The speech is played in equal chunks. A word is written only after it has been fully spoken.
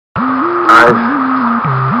I've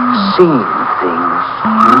seen things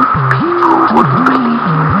you people wouldn't believe.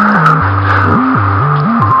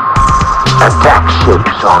 Attack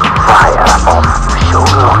ships on fire off the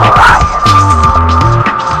shoulder of Orion.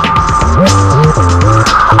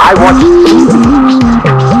 I watched sea beams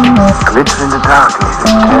glitter in the darkness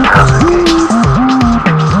at 10,000 gates.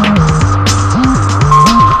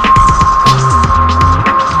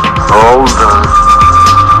 All those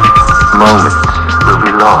moments will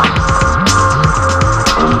be lost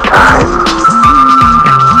in time,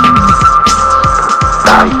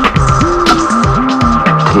 like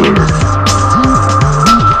tears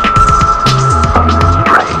in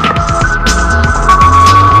rain.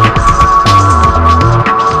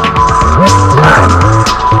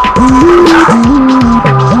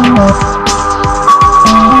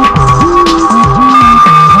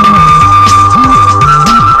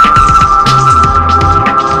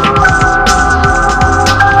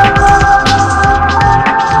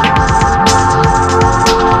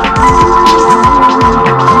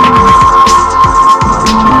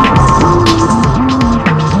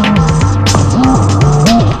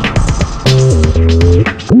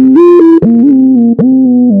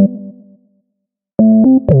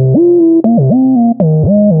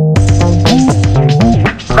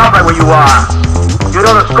 Stop right where you are. You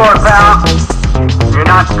know the score, pal. You're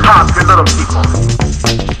not cops, you're little people.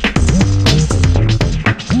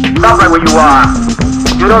 Stop right where you are.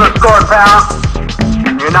 You know the score, pal.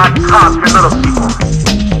 You're not cops, you're little people.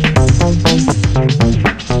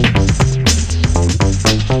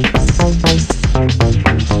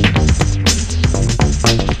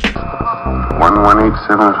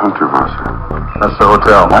 1187 Hunter Wasser. That's the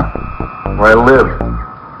hotel. What? Where I live.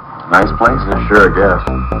 Nice place? Yeah, sure, I guess.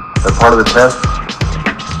 That part of the test?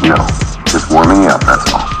 No. Just warming you up, that's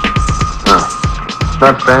all. No. It's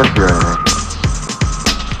not fancy or anything.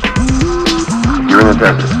 You're in a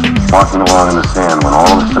desert, walking along in the sand when all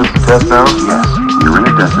of a sudden... This the test now? Yes. You're in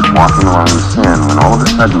a desert, walking along in the sand when all of a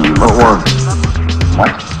sudden you look... What one?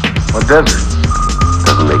 What? What desert?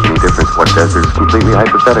 Doesn't make any difference what desert. It's completely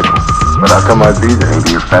hypothetical. But how come I'd be there?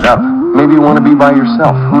 Maybe you're fed up. Maybe you want to be by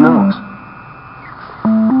yourself. Who knows?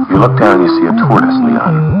 You look down and you see a tortoise,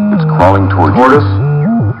 Leon. It's crawling towards you. Tortoise?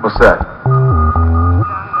 What's that?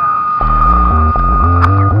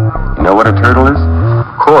 You know what a turtle is? Of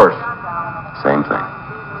course. Same thing.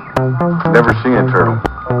 Never seen a turtle.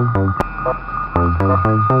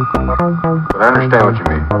 But I understand what you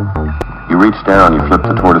mean. You reach down, you flip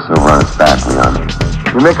the tortoise over on its back, Leon.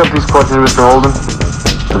 You make up these questions, Mr. Holden?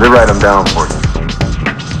 Or they write them down for you?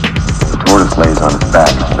 The tortoise lays on its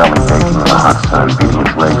back, its belly baking in the hot sun, beating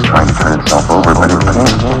its legs, trying to turn itself over, but it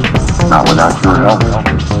can't. Not without your help.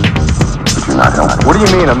 But you're not helping. What do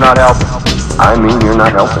you mean I'm not helping? I mean you're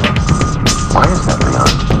not helping. Why is that, Leon?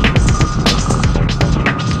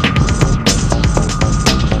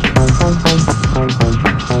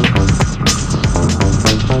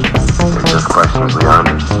 They're just questions, Leon.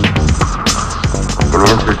 In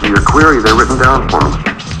answer to your query, they're written down for me.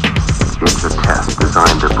 It's a test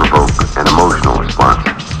designed to provoke an emotional response.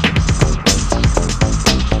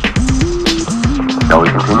 Shall we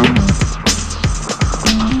continue?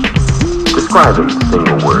 Describe in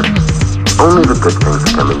single words only the good things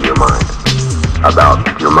that come into your mind. About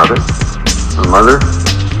your mother? My mother?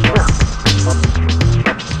 Yeah.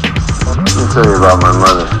 Let me tell you about my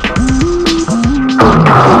mother.